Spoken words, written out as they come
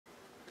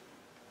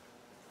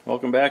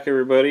Welcome back,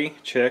 everybody.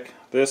 Check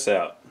this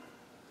out.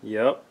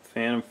 Yep,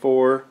 Phantom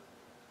 4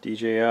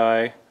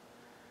 DJI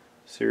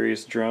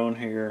series drone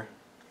here.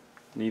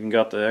 And even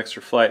got the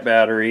extra flight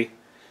battery.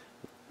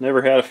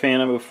 Never had a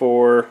Phantom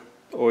before.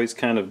 Always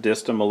kind of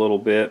dissed them a little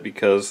bit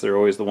because they're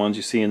always the ones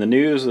you see in the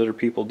news that are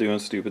people doing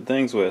stupid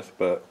things with.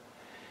 But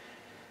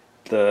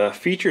the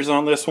features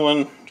on this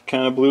one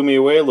kind of blew me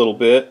away a little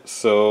bit,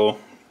 so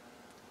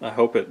I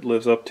hope it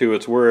lives up to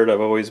its word.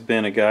 I've always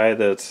been a guy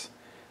that's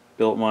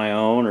built my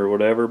own or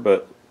whatever,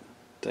 but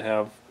to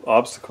have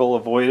obstacle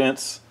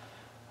avoidance,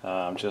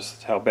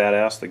 just how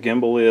badass the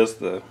gimbal is,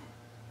 the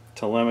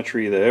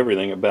telemetry, the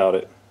everything about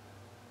it.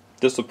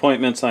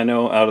 Disappointments, I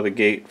know out of the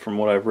gate from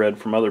what I've read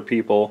from other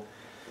people,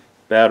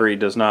 battery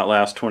does not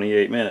last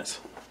 28 minutes.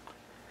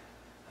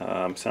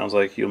 Sounds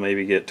like you'll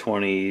maybe get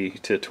 20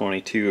 to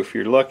 22 if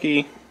you're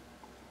lucky.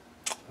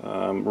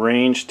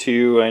 Range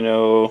 2, I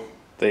know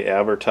they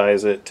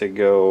advertise it to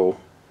go,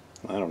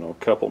 I don't know,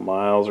 a couple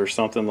miles or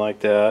something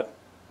like that.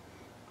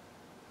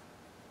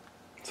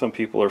 Some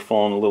people are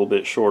falling a little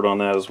bit short on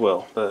that as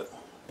well. But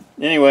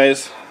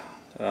anyways,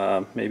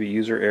 maybe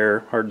user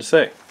error, hard to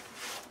say.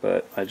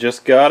 But I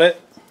just got it.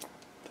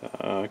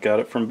 Got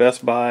it from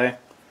Best Buy.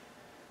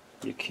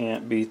 You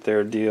can't beat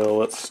their deal.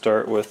 Let's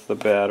start with the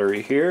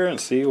battery here and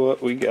see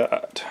what we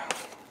got.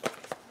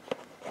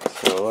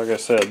 So like I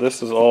said,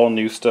 this is all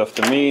new stuff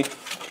to me.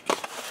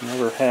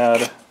 Never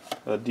had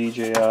a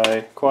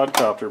DJI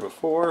quadcopter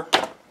before,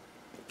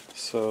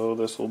 so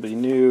this will be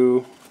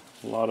new.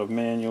 A lot of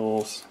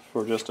manuals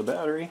for just a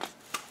battery.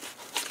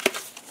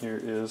 Here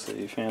is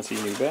a fancy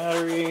new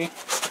battery.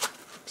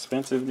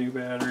 Expensive new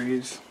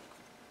batteries.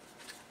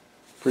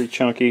 Pretty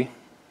chunky.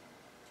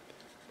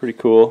 Pretty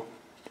cool.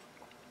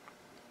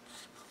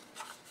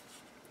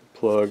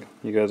 Plug.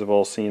 You guys have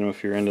all seen them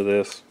if you're into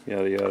this.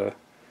 Yada yada.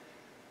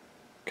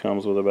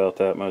 Comes with about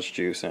that much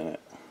juice in it.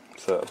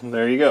 So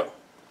there you go.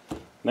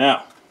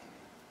 Now,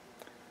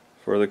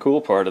 for the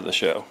cool part of the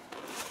show,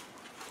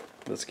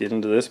 let's get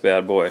into this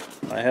bad boy.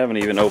 I haven't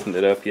even opened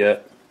it up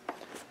yet.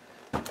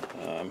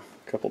 A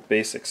couple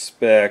basic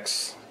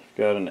specs. You've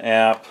got an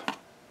app.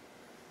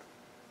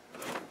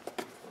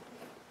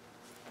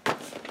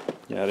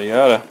 Yada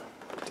yada.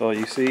 That's all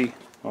you see,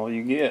 all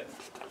you get.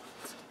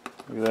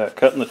 Look at that,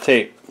 cutting the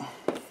tape.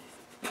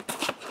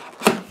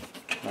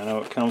 I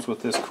know it comes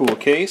with this cool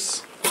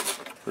case.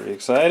 Pretty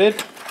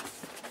excited.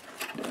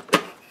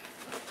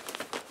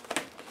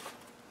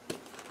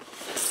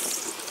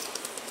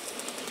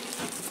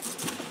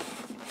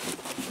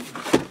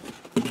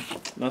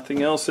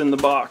 Nothing else in the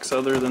box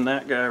other than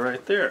that guy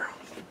right there.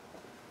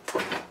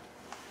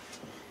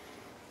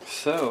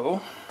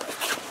 So,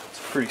 it's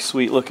a pretty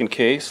sweet looking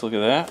case. Look at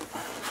that.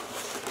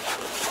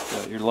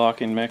 Got your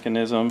locking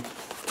mechanism.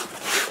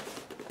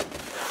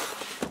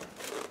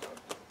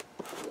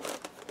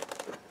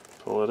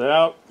 Pull it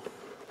out.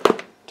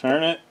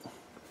 Turn it.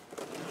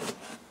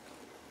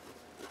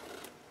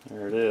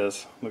 There it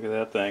is. Look at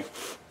that thing.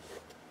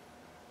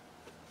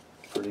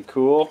 Pretty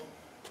cool.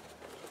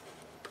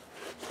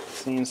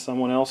 Seen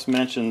someone else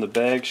mention the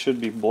bag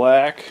should be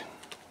black.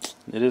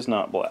 It is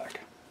not black.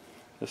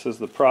 This is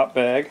the prop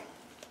bag.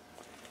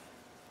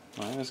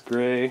 Mine is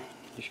gray.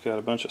 You've got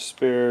a bunch of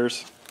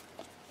spares.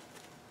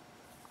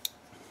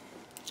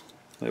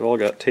 They've all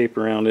got tape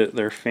around it.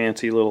 They're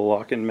fancy little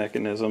locking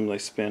mechanism they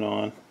spin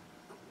on.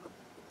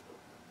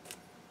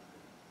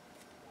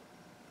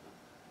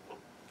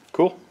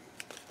 Cool.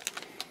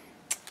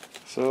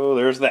 So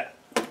there's that.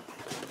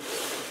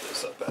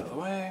 This up out of the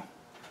way.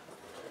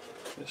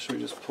 Guess we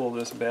just pull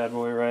this bad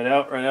boy right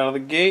out of the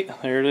gate.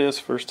 There it is.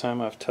 First time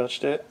I've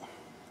touched it.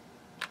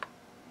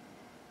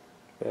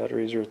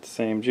 Batteries are at the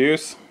same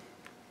juice.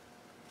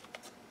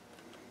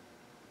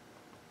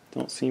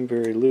 Don't seem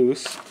very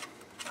loose.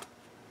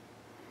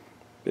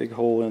 Big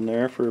hole in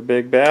there for a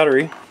big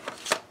battery.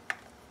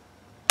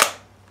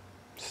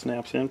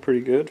 Snaps in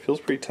pretty good. Feels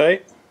pretty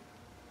tight.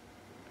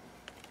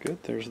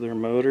 Good. There's their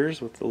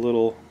motors with the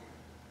little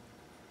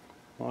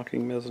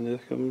locking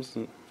mechanisms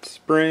and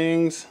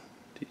springs.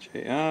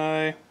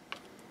 DJI.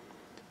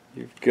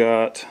 You've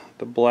got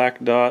the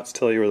black dots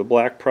tell you where the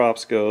black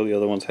props go. The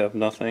other ones have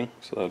nothing,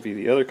 so that would be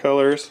the other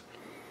colors.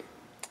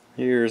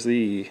 Here's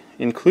the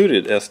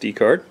included SD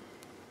card.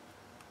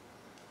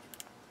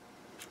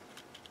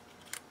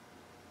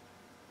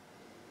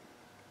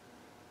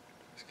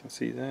 You can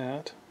see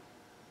that.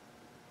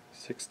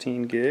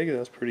 16 gig,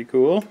 that's pretty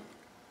cool.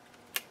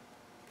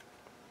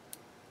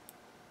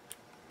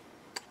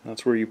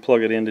 That's where you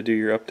plug it in to do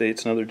your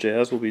updates and other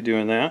jazz. We'll be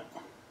doing that.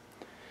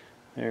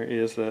 There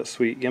is that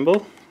sweet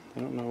gimbal.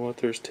 I don't know what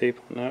there's tape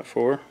on that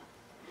for.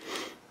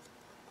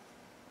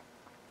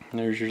 And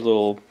there's your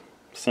little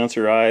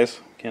sensor eyes.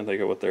 Can't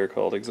think of what they're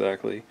called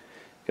exactly.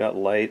 Got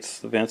lights.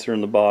 The vents are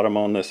in the bottom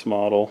on this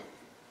model.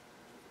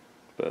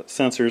 But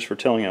sensors for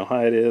telling how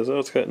high it is. Oh,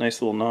 it's got a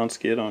nice little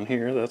non-skid on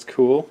here. That's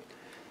cool.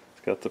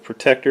 It's got the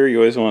protector. You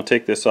always want to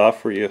take this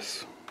off where you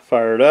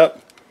fire it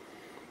up.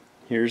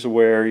 Here's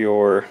where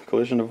your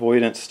collision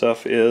avoidance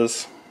stuff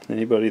is.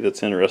 Anybody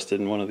that's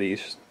interested in one of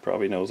these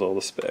probably knows all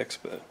the specs,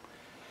 but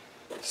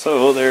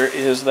So there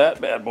is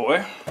that bad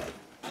boy.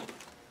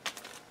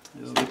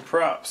 Is the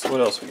props.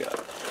 What else we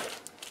got?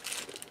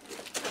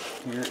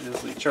 Here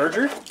is the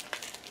charger.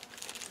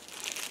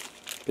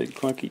 Big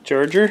clunky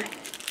charger.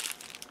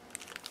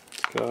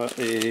 It's got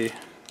a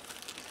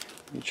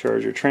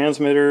charger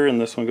transmitter,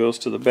 and this one goes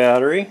to the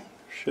battery.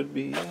 Should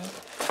be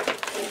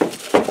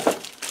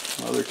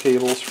other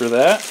cables for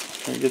that.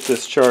 I'm gonna get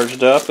this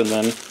charged up, and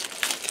then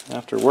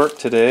after work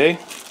today,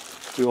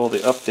 do all the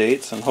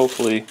updates and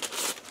hopefully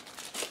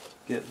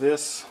get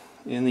this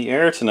in the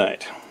air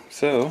tonight.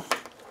 So,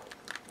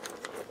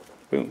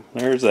 boom,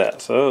 there's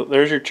that. So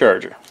there's your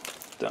charger.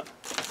 Done.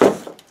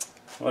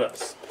 What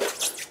else?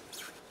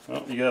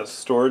 Well, you got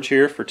storage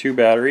here for 2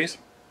 batteries.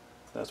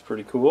 That's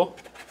pretty cool.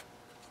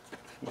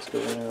 Let's go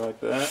in there like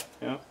that.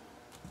 Yeah.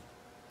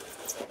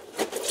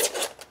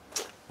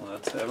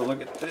 Let's have a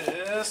look at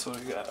this. What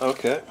we got?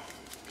 Okay.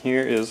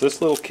 Here is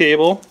this little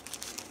cable.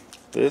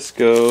 This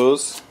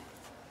goes,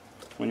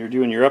 when you're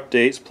doing your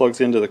updates, plugs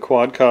into the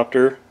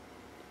quadcopter,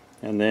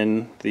 and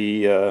then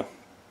the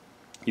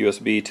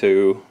USB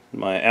to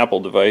my Apple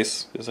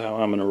device is how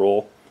I'm going to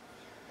roll.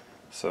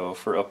 So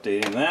for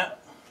updating that,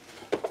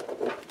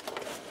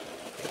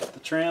 the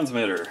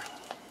transmitter.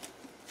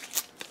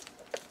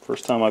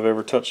 First time I've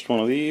ever touched one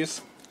of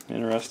these.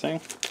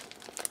 Interesting.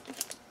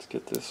 Let's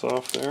get this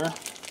off there.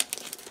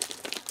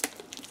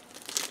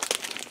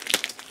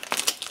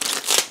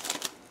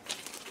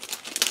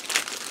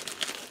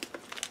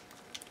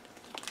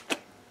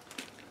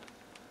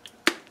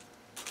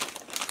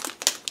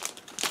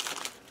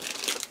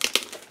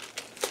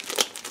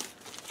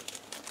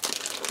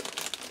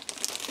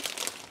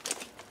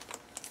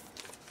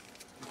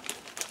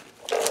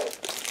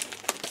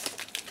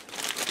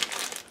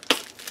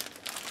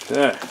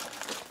 Okay,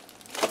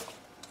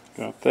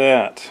 got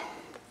that.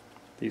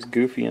 These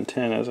goofy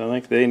antennas, I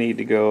think they need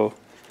to go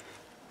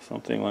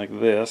something like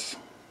this.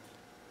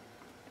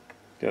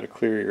 Got to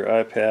clear your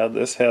iPad.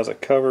 This has a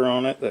cover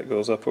on it that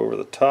goes up over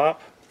the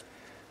top.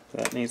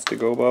 That needs to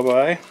go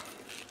bye-bye.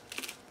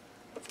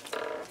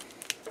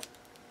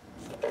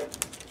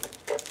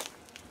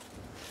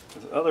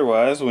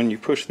 Otherwise, when you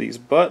push these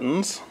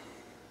buttons,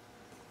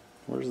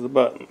 where's the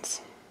buttons?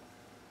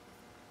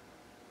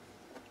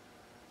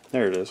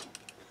 There it is.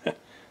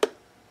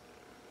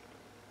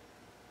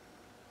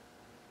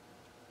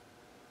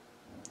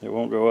 It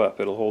won't go up,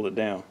 it'll hold it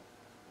down.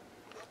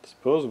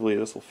 Supposedly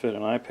this will fit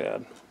an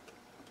iPad.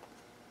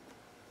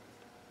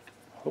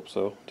 I hope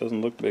so. It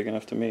doesn't look big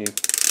enough to me.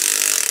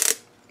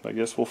 I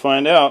guess we'll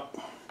find out.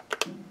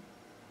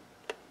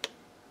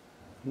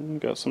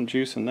 Got some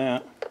juice in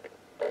that.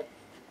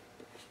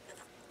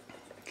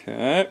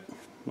 Okay,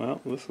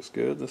 well, this is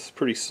good. This is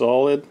pretty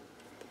solid.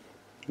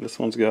 This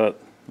one's got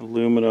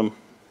aluminum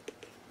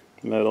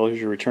metal.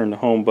 Here's your return to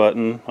home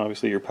button.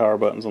 Obviously your power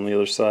button's on the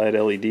other side.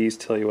 LEDs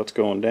tell you what's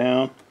going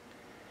down.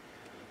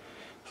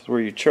 This is where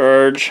you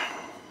charge.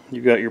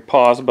 You've got your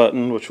pause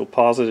button, which will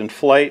pause it in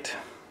flight.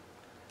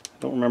 I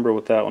don't remember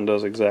what that one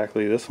does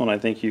exactly. This one I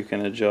think you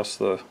can adjust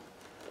the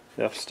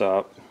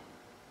f-stop.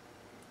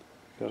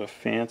 Got a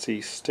fancy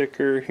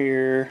sticker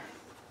here.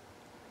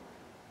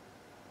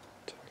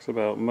 Talks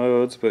about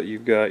modes, but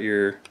you've got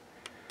your,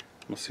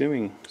 I'm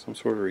assuming, some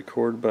sort of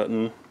record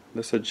button.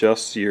 This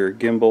adjusts your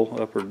gimbal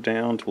up or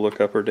down to look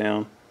up or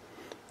down.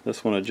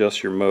 This one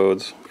adjusts your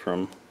modes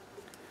from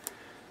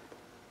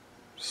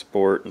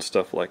sport and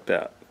stuff like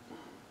that.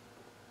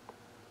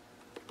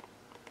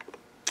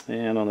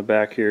 And on the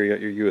back here you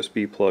got your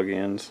USB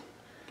plug-ins,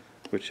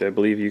 which I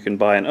believe you can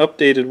buy an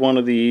updated one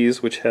of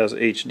these which has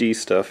HD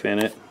stuff in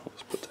it.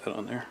 Let's put that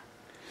on there.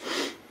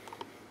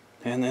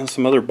 And then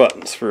some other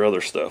buttons for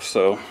other stuff.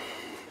 So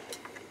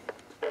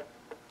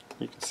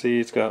you can see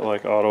it's got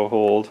like auto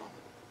hold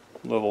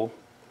level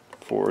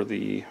for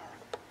the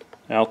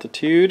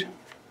altitude.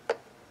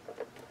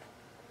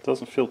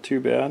 Doesn't feel too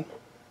bad.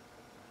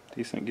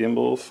 Decent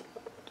gimbals.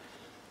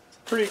 It's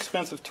a pretty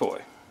expensive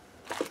toy.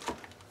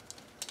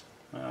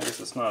 Well, I guess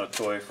it's not a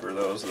toy for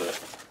those that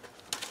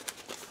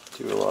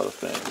do a lot of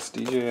things.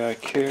 DJI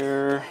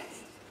Care.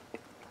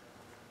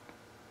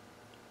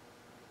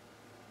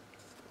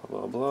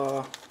 Blah blah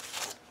blah.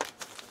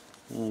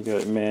 And you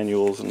got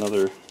manuals and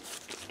other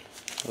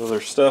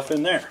stuff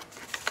in there.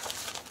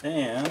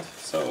 And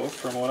so,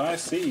 from what I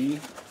see,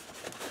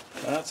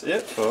 that's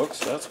it, folks.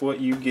 That's what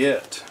you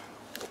get.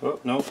 Oh,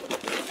 nope.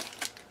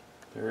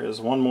 There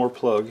is one more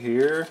plug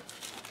here,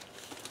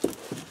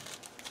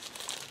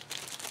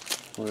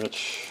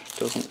 which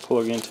doesn't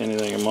plug into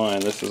anything of mine.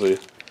 This is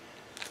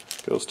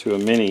goes to a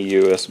mini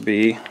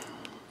USB,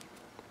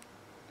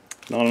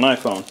 not an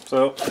iPhone,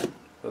 so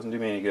doesn't do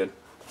me any good.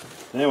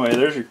 Anyway,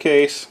 there's your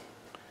case.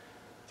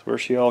 That's where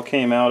she all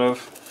came out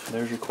of.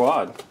 There's your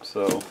quad.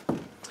 So,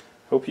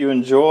 hope you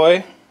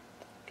enjoy.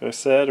 Like I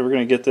said, we're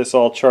going to get this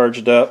all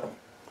charged up,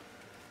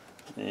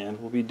 and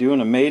we'll be doing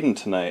a maiden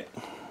tonight.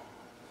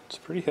 It's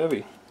pretty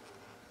heavy.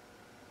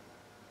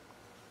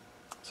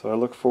 So I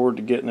look forward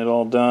to getting it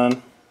all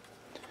done,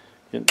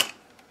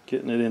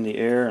 getting it in the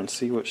air and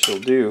see what she'll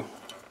do.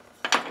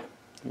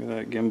 Look at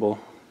that gimbal.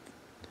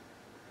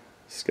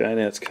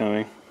 Skynet's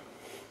coming.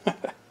 Now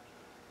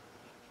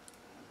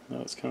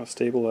it's kind of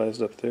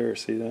stabilized up there,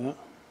 see that?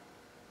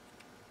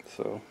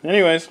 So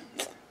anyways,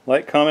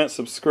 like, comment,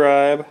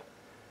 subscribe.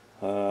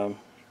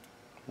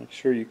 Make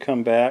sure you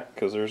come back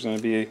because there's going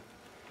to be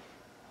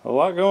a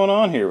lot going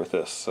on here with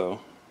this. So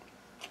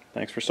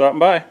thanks for stopping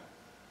by.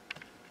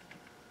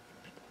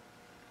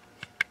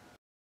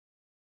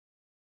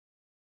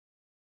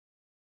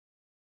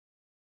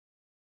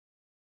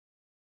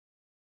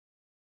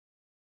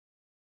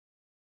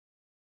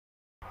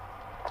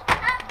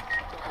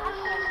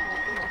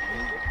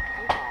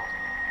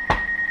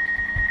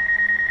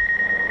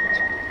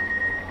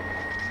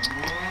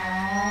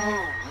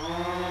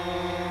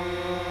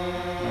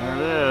 There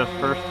it is,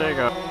 first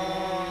takeoff.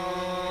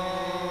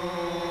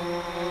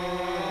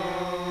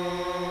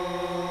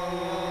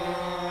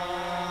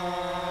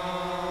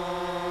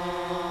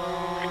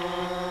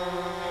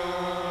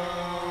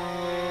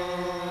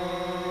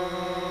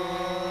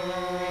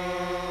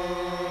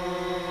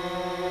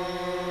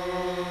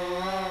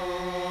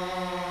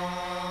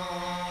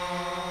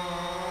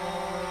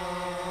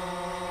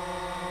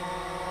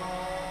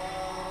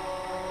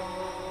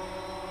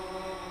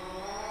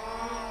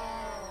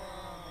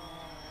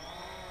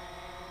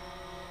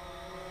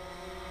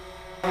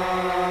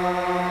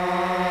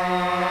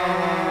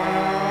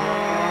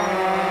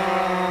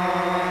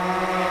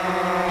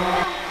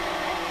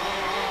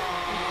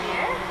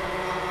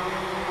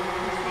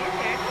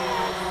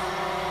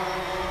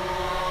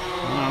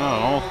 I don't know,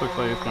 it almost looks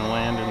like it's going to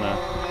land in the...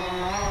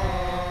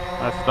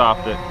 I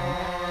stopped it.